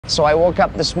So I woke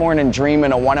up this morning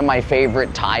dreaming of one of my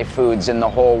favorite Thai foods in the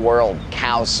whole world,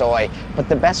 Khao Soi. But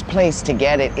the best place to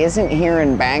get it isn't here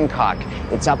in Bangkok,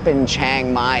 it's up in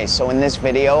Chiang Mai. So in this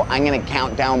video, I'm gonna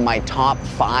count down my top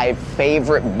 5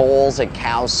 favorite bowls at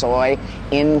Khao Soi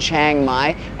in Chiang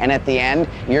Mai. And at the end,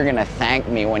 you're gonna thank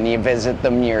me when you visit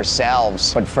them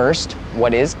yourselves. But first,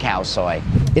 what is Khao Soi?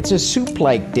 It's a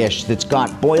soup-like dish that's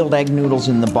got boiled egg noodles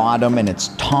in the bottom and it's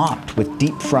topped with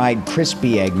deep-fried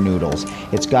crispy egg noodles.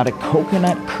 It's got a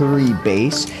coconut curry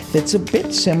base that's a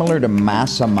bit similar to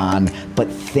masaman, but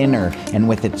thinner and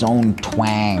with its own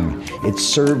twang. It's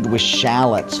served with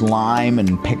shallots, lime,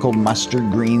 and pickled mustard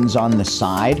greens on the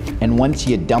side. And once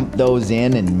you dump those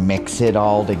in and mix it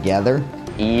all together,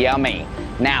 yummy.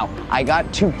 Now, I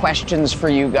got 2 questions for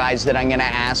you guys that I'm gonna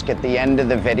ask at the end of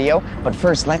the video, but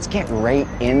first, let's get right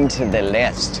into the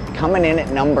list. Coming in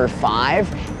at number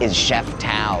 5 is Chef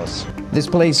Tao's. This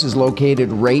place is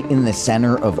located right in the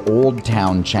center of Old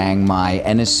Town Chiang Mai,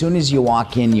 and as soon as you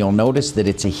walk in, you'll notice that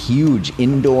it's a huge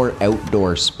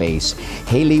indoor-outdoor space.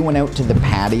 Haley went out to the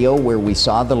patio where we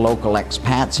saw the local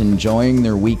expats enjoying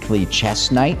their weekly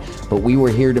chess night, but we were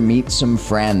here to meet some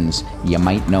friends. You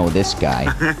might know this guy.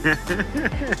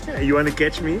 You want to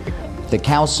catch me? The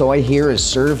Khao Soi here is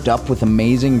served up with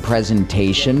amazing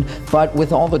presentation, but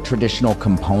with all the traditional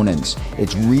components.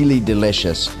 It's really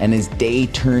delicious, and as day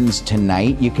turns to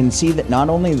night, you can see that not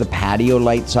only the patio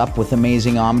lights up with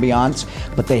amazing ambiance,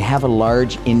 but they have a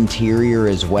large interior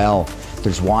as well.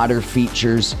 There's water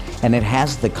features, and it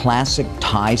has the classic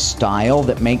Thai style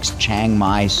that makes Chiang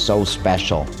Mai so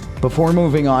special. Before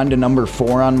moving on to number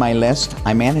 4 on my list,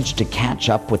 I managed to catch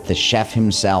up with the chef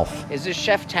himself. Is this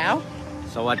Chef Tao?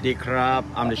 Sawadee krab.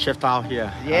 I'm the chef Tao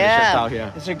here.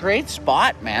 Yeah, it's a great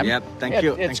spot, man. Yep, thank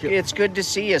you. It's good to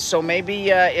see you. So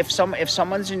maybe if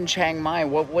someone's in Chiang Mai,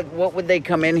 what would they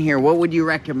come in here? What would you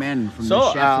recommend from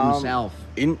the chef himself?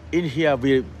 In here,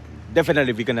 we're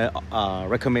gonna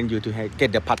recommend you to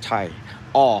get the pad thai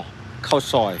or khao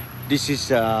soi. This is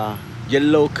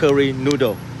yellow curry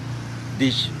noodle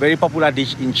dish, very popular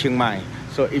dish in Chiang Mai.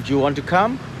 So if you want to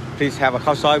come, please have a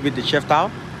khao soi with the chef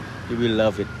Tao. You will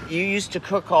love it. You used to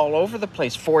cook all over the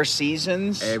place, 4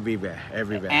 Seasons. Everywhere.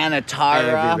 Anantara.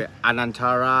 Everywhere.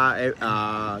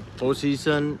 Anantara, 4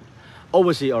 Seasons.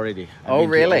 Overseas already. Oh,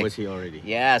 really? Overseas already.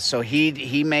 Yeah, so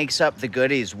he makes up the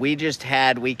goodies. We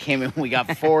came in, we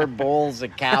got 4 bowls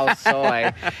of Khao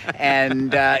Soi,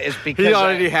 and it's because he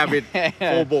already have it.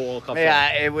 4 bowls of Khao Soi.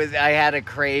 Yeah, I had a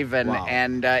craving, wow.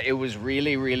 And it was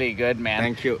really, really good, man.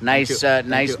 Thank you. Nice,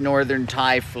 nice Northern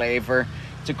Thai flavor.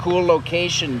 It's a cool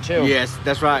location too. Yes,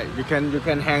 that's right. You can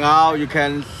hang out. You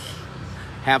can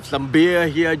have some beer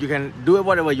here. You can do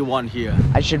whatever you want here.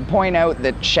 I should point out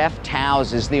that Chef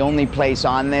Tao's is the only place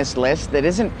on this list that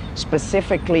isn't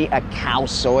specifically a Khao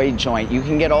Soi joint. You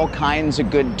can get all kinds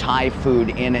of good Thai food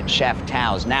in at Chef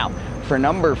Tao's. Now, for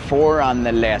number 4 on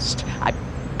the list,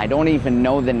 I don't even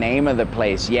know the name of the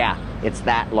place. Yeah, it's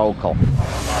that local.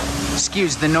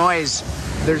 Excuse the noise.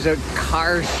 There's a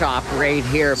car shop right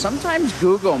here. Sometimes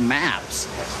Google Maps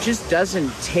just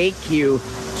doesn't take you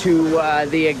to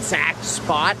the exact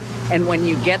spot. And when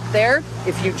you get there,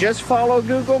 if you just follow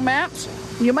Google Maps,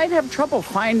 you might have trouble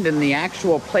finding the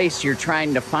actual place you're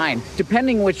trying to find.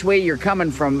 Depending which way you're coming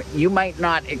from, you might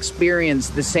not experience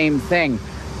the same thing.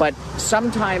 But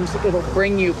sometimes it'll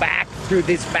bring you back through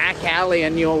this back alley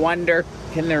and you'll wonder,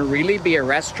 can there really be a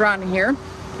restaurant here?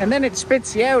 And then it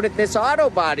spits you out at this auto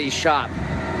body shop,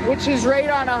 which is right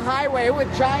on a highway with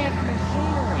giant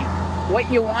machinery.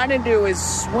 What you want to do is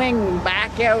swing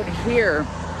back out here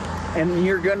and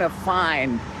you're gonna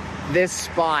find this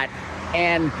spot.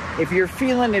 And if you're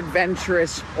feeling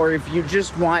adventurous or if you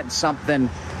just want something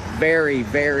very,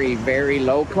 very, very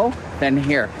local, then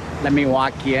here, let me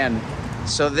walk you in.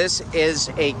 So this is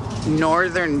a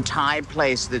Northern Thai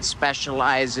place that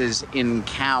specializes in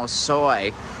Khao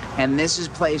Soi. And this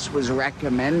place was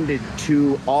recommended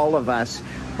to all of us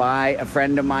by a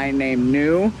friend of mine named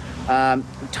Nu,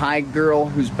 Thai girl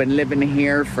who's been living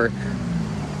here for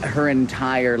her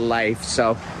entire life,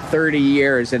 so 30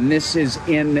 years. And this is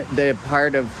in the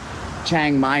part of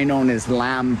Chiang Mai known as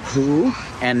Lam Phu.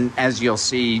 And as you'll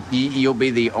see, you'll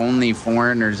be the only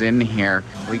foreigners in here.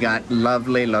 We got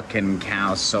lovely looking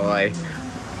Khao Soi.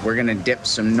 We're gonna dip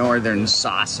some northern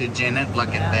sausage in it. Look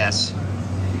at this.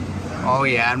 Oh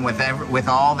yeah, and with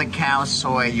all the Khao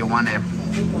Soi, you want to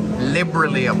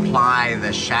liberally apply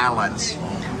the shallots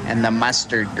and the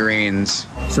mustard greens.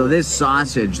 So this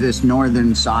sausage, this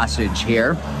northern sausage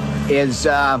here, is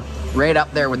right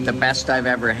up there with the best I've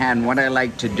ever had. And what I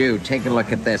like to do, take a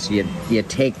look at this. You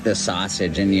take the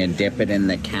sausage and you dip it in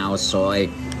the Khao Soi.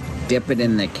 dip it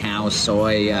in the Khao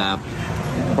Soi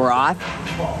broth.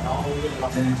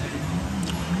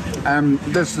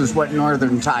 This is what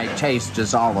Northern Thai taste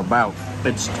is all about.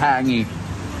 It's tangy.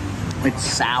 It's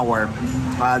sour.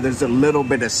 There's a little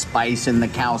bit of spice in the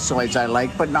Khao Sois I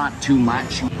like, but not too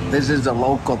much. This is a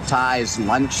local Thai's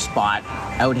lunch spot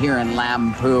out here in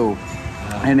Lam Phu.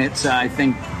 And it's, I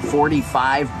think,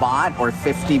 45 baht or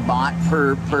 50 baht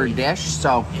per dish.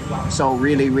 So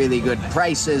really, really good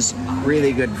prices,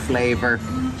 really good flavor.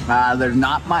 There's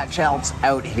not much else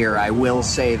out here, I will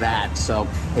say that. So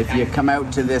if you come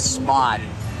out to this spot,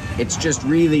 it's just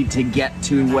really to get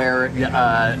to where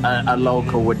a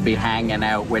local would be hanging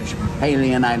out, which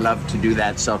Haley and I love to do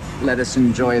that. So let us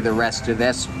enjoy the rest of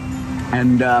this.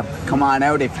 And come on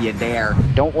out if you dare.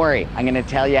 Don't worry, I'm gonna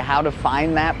tell you how to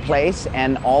find that place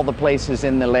and all the places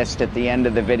in the list at the end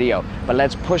of the video. But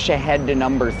let's push ahead to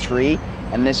number 3,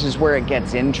 and this is where it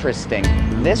gets interesting.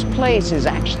 This place is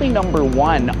actually number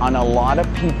 1 on a lot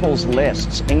of people's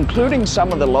lists, including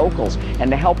some of the locals. And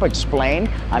to help explain,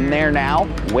 I'm there now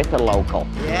with a local.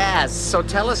 Yes, so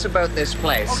tell us about this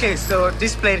place. Okay, so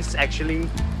this place is actually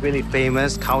really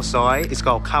famous, Khao Soi. It's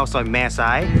called Khao Soi Mae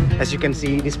Sai. As you can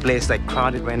see, this place like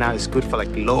crowded right now. It's good for like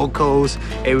locals.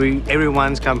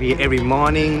 Everyone's come here every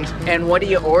morning. And what do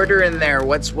you order in there?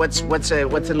 What's a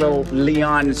little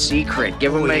Leon secret?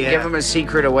 Give him a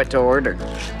secret of what to order.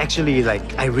 Actually, like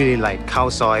I really like Khao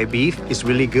Soi beef. It's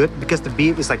really good because the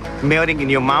beef is like melting in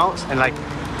your mouth and like,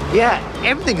 yeah,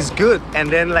 everything is good. And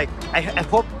then like I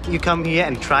hope you come here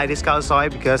and try this Khao Soi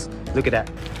because look at that.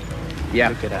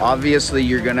 Yeah, obviously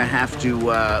you're gonna have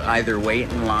to either wait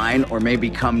in line or maybe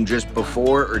come just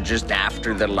before or just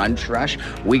after the lunch rush.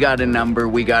 We got a number,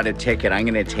 we got a ticket. I'm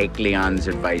gonna take Leon's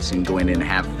advice and go in and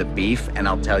have the beef, and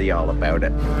I'll tell you all about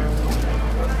it.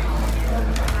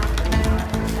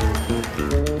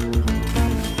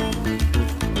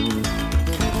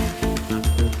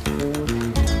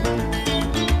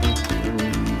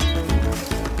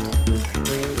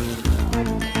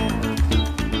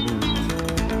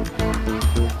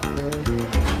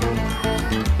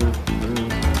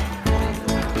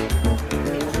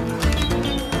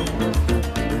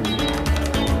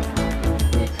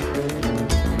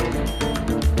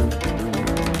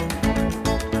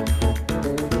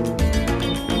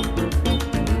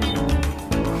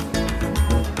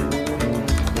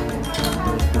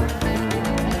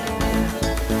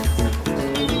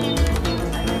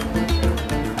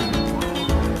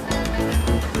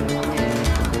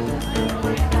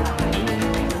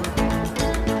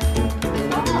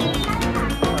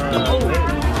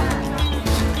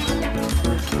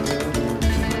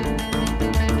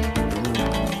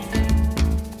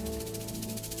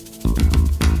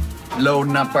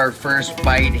 Loading up our first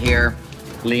bite here.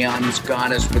 Leon's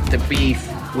got us with the beef.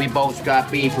 We both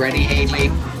got beef. Ready, Haley?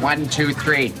 1, 2,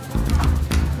 3.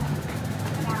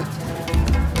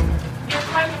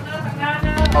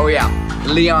 Oh yeah,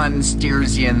 Leon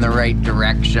steers you in the right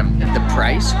direction. The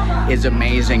price is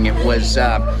amazing. It was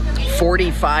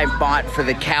 45 baht for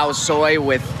the Khao Soi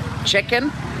with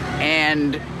chicken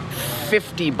and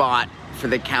 50 baht for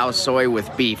the Khao Soi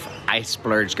with beef. I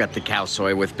splurged, got the Khao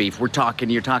Soi with beef. You're talking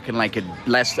like about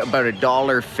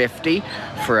 $1.50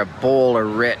 for a bowl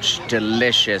of rich,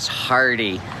 delicious,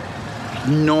 hearty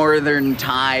Northern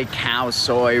Thai Khao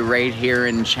Soi right here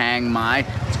in Chiang Mai.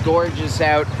 It's gorgeous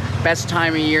out. Best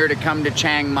time of year to come to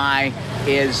Chiang Mai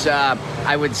is,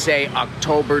 I would say,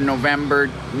 October, November.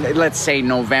 Let's say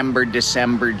November,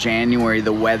 December, January.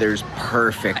 The weather's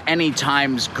perfect.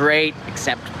 Anytime's great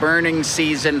except burning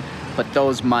season. But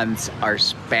those months are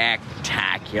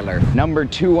spectacular. Number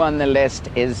 2 on the list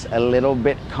is a little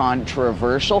bit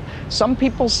controversial. Some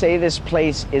people say this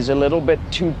place is a little bit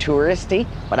too touristy,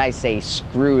 but I say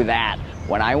screw that.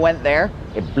 When I went there,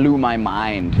 it blew my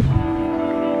mind.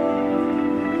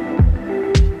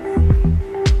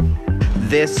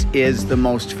 This is the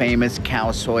most famous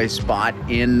Khao Soi spot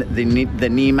in the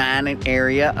Niman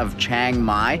area of Chiang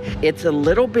Mai. It's a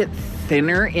little bit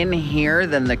thinner in here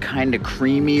than the kind of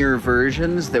creamier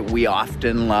versions that we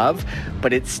often love,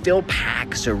 but it still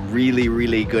packs a really,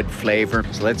 really good flavor.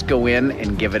 So let's go in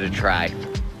and give it a try.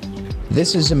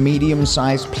 This is a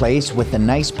medium-sized place with a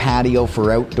nice patio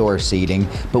for outdoor seating,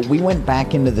 but we went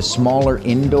back into the smaller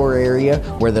indoor area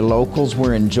where the locals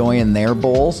were enjoying their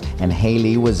bowls, and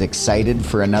Haley was excited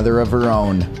for another of her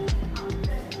own.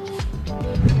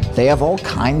 They have all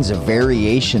kinds of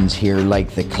variations here,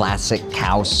 like the classic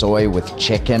Khao Soi with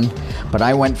chicken, but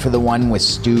I went for the one with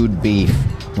stewed beef.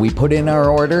 We put in our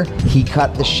order, he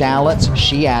cut the shallots,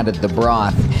 she added the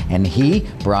broth, and he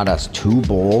brought us 2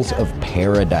 bowls of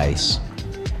paradise.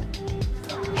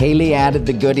 Haley added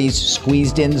the goodies,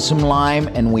 squeezed in some lime,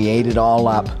 and we ate it all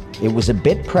up. It was a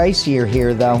bit pricier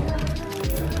here though.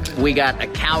 We got a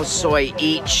Khao Soi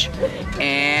each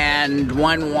and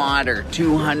one water,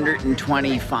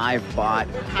 225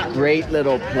 baht. Great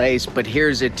little place, but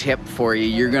here's a tip for you.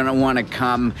 You're gonna wanna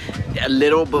come a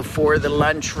little before the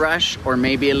lunch rush or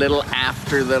maybe a little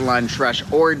after the lunch rush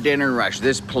or dinner rush.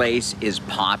 This place is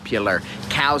popular.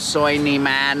 Khao Soi Ni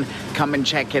Man, come and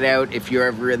check it out if you're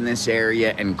ever in this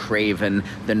area and craving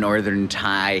the Northern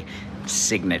Thai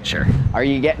signature. Are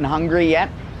you getting hungry yet?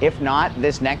 If not,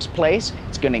 this next place,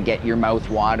 it's gonna get your mouth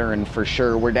watering for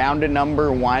sure. We're down to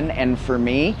number 1, and for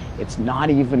me, it's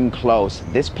not even close.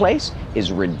 This place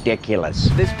is ridiculous.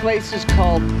 This place is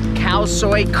called Khao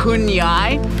Soi Kun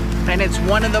Yai, and it's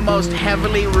one of the most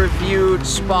heavily reviewed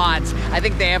spots. I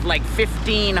think they have like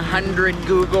 1,500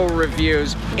 Google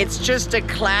reviews. It's just a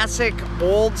classic,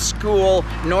 old school,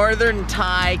 Northern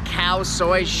Thai Khao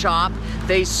Soi shop.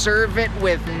 They serve it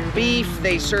with beef,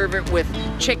 they serve it with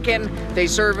chicken, they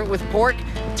serve it with pork.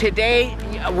 Today,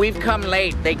 we've come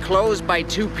late. They close by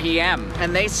 2 p.m.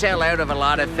 and they sell out of a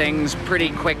lot of things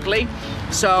pretty quickly.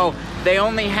 So they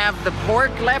only have the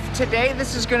pork left today.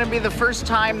 This is gonna be the first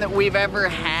time that we've ever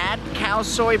had Khao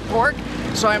Soi pork.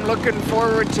 So I'm looking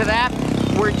forward to that.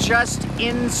 We're just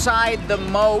inside the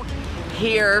moat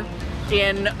here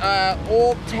in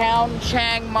Old Town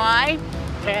Chiang Mai.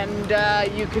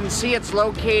 And you can see it's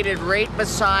located right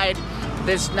beside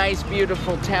this nice,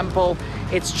 beautiful temple.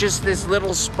 It's just this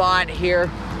little spot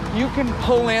here. You can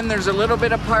pull in, there's a little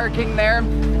bit of parking there.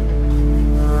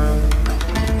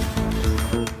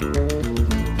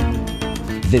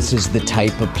 This is the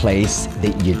type of place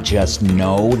that you just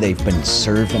know they've been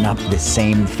serving up the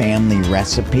same family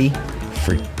recipe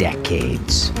for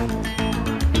decades.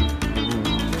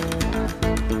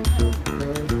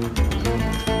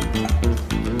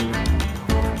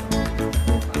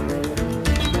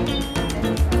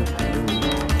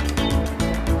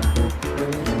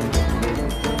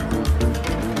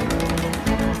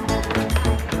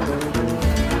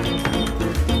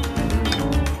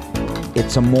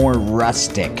 It's a more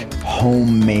rustic,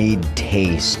 homemade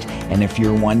taste. And if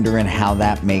you're wondering how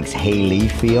that makes Haley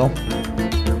feel,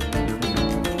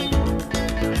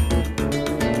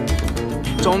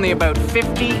 it's only about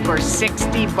 50 or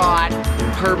 60 baht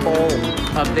per bowl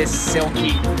of this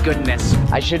silky goodness.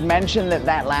 I should mention that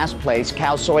that last place,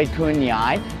 Khao Soi Kun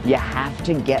Yai, you have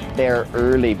to get there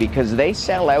early because they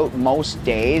sell out most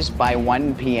days by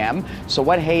 1 p.m. So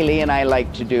what Haley and I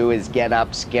like to do is get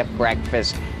up, skip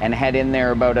breakfast, and head in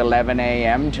there about 11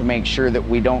 a.m. to make sure that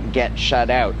we don't get shut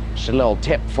out. Just a little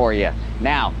tip for you.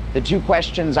 Now, the 2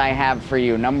 questions I have for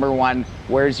you. Number 1,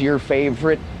 where's your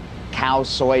favorite Khao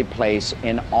Soi place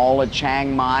in all of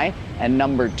Chiang Mai? And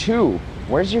number 2,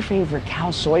 where's your favorite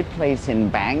Khao Soi place in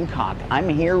Bangkok? I'm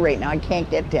here right now. I can't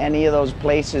get to any of those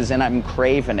places and I'm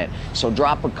craving it. So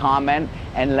drop a comment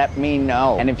and let me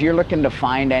know. And if you're looking to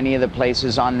find any of the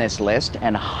places on this list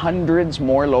and hundreds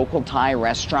more local Thai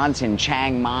restaurants in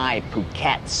Chiang Mai,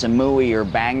 Phuket, Samui, or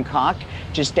Bangkok,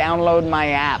 just download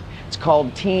my app. It's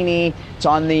called Teeny. It's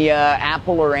on the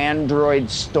Apple or Android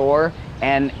store.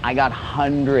 And I got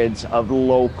hundreds of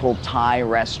local Thai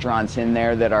restaurants in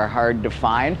there that are hard to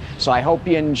find. So I hope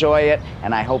you enjoy it,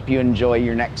 and I hope you enjoy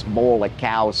your next bowl of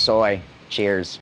Khao Soi. Cheers.